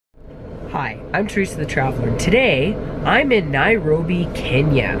Hi, I'm Teresa the Traveler, and today I'm in Nairobi,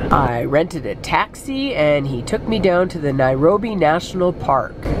 Kenya. I rented a taxi and he took me down to the Nairobi National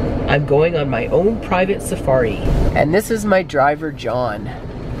Park. I'm going on my own private safari. And this is my driver, John.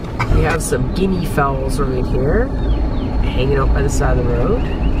 We have some guinea fowls right here, hanging out by the side of the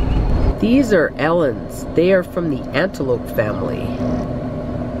road. These are Ellens. They are from the antelope family.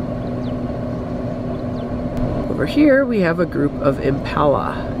 Over here we have a group of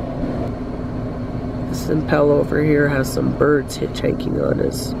impala. This impala over here has some birds hitchhiking on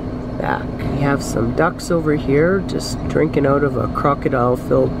his back. We have some ducks over here just drinking out of a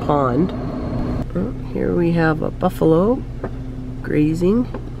crocodile-filled pond. Here we have a buffalo grazing.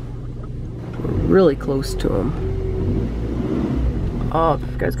 We're really close to him. Oh,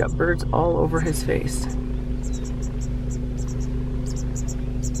 this guy's got birds all over his face.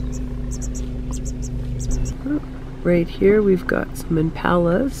 Right here we've got some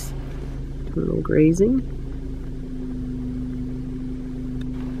impalas. A little grazing.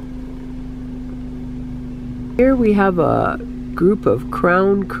 Here we have a group of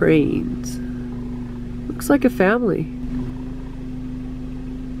crown cranes. Looks like a family.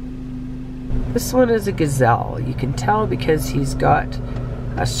 This one is a gazelle. You can tell because he's got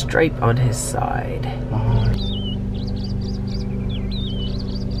a stripe on his side.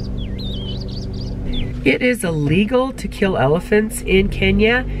 It is illegal to kill elephants in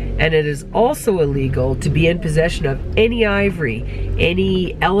Kenya, and it is also illegal to be in possession of any ivory,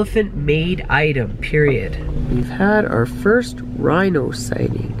 any elephant-made item, period. We've had our first rhino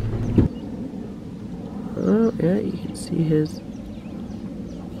sighting. Oh, yeah, you can see his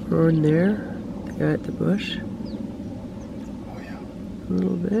horn there, the guy at the bush. Oh, yeah. A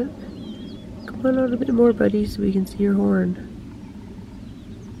little bit. Come on out a bit more, buddy, so we can see your horn.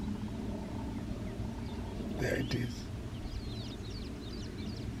 There it is.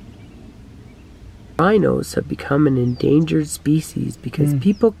 Rhinos have become an endangered species because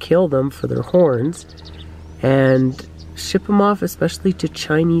people kill them for their horns and ship them off, especially to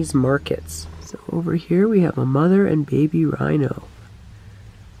Chinese markets. So over here we have a mother and baby rhino.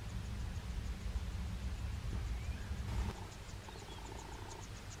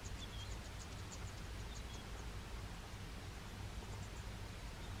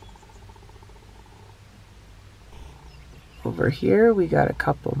 Over here we got a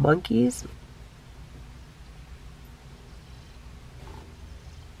couple monkeys.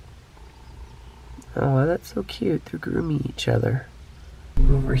 Oh, that's so cute. They're grooming each other.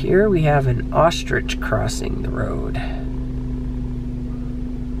 Over here we have an ostrich crossing the road.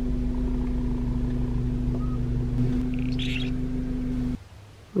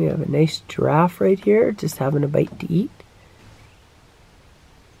 We have a nice giraffe right here, just having a bite to eat.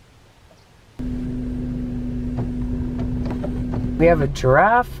 We have a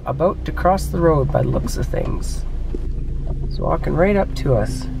giraffe about to cross the road by the looks of things. It's walking right up to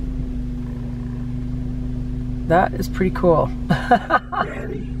us. That is pretty cool.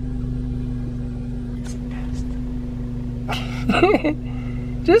 Daddy.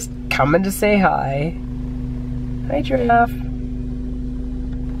 Just coming to say hi. Hi, giraffe.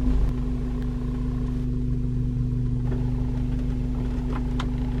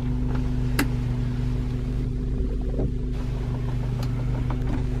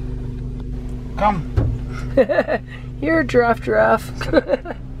 Come. Here, giraffe.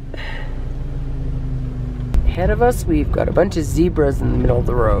 Ahead of us, we've got a bunch of zebras in the middle of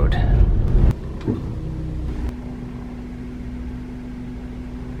the road.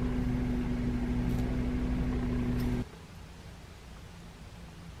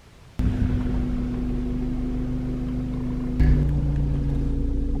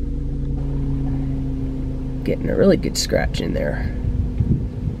 Getting a really good scratch in there.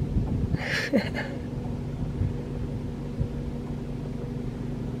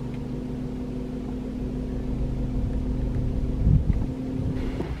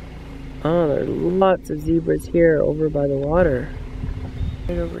 Oh, there are lots of zebras here over by the water.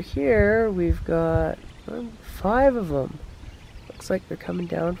 Right over here, we've got 5 of them. Looks like they're coming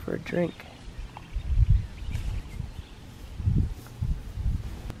down for a drink.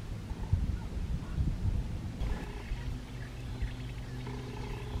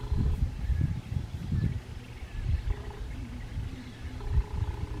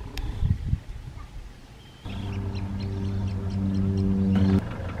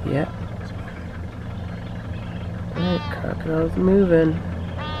 Yeah. Alright, crocodile's moving.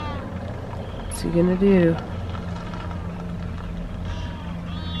 What's he gonna do?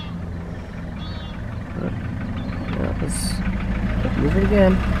 Move it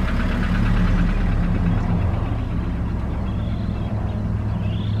again.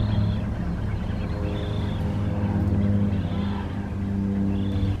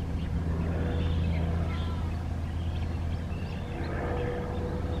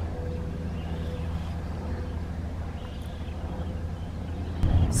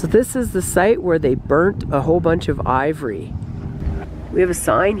 So this is the site where they burnt a whole bunch of ivory. We have a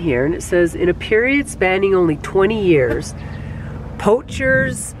sign here and it says, in a period spanning only 20 years,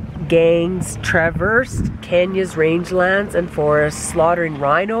 poachers gangs traversed Kenya's rangelands and forests, slaughtering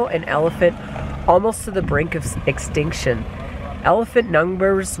rhino and elephant almost to the brink of extinction. Elephant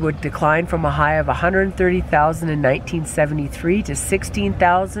numbers would decline from a high of 130,000 in 1973 to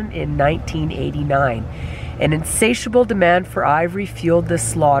 16,000 in 1989. An insatiable demand for ivory fueled this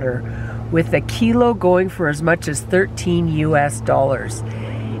slaughter, with a kilo going for as much as $13 US.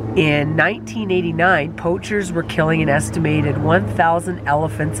 In 1989, poachers were killing an estimated 1,000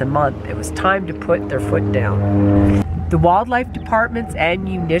 elephants a month. It was time to put their foot down. The Wildlife Department's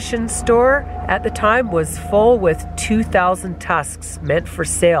ammunition store at the time was full with 2,000 tusks meant for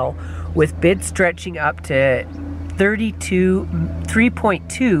sale, with bids stretching up to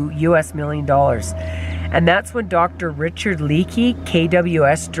 $3.2 US million. And that's when Dr. Richard Leakey,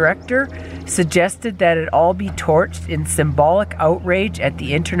 KWS director, suggested that it all be torched in symbolic outrage at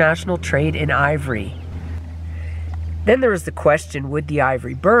the international trade in ivory. Then there was the question, would the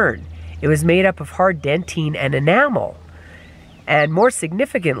ivory burn? It was made up of hard dentine and enamel. And more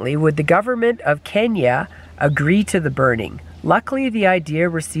significantly, would the government of Kenya agree to the burning? Luckily, the idea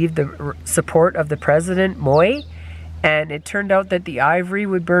received the support of the President Moi, and it turned out that the ivory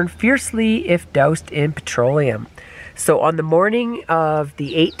would burn fiercely if doused in petroleum. So on the morning of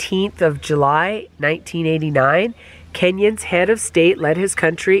the 18th of July, 1989, Kenya's head of state led his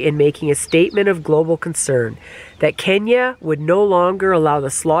country in making a statement of global concern that Kenya would no longer allow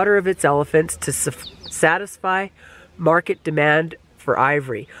the slaughter of its elephants to satisfy market demand for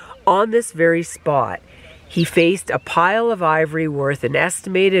ivory. On this very spot, he faced a pile of ivory worth an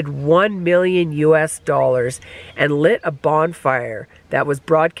estimated $1 million US and lit a bonfire that was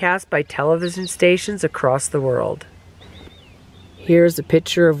broadcast by television stations across the world. Here's a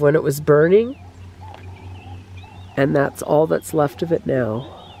picture of when it was burning, and that's all that's left of it now.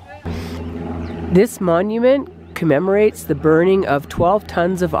 This monument commemorates the burning of 12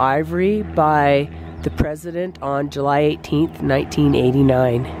 tons of ivory by the president on July 18th,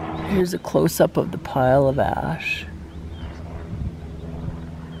 1989. Here's a close-up of the pile of ash.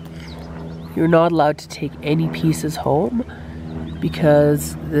 You're not allowed to take any pieces home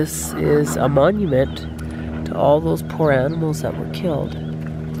because this is a monument to all those poor animals that were killed.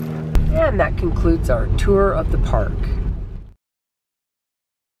 And that concludes our tour of the park.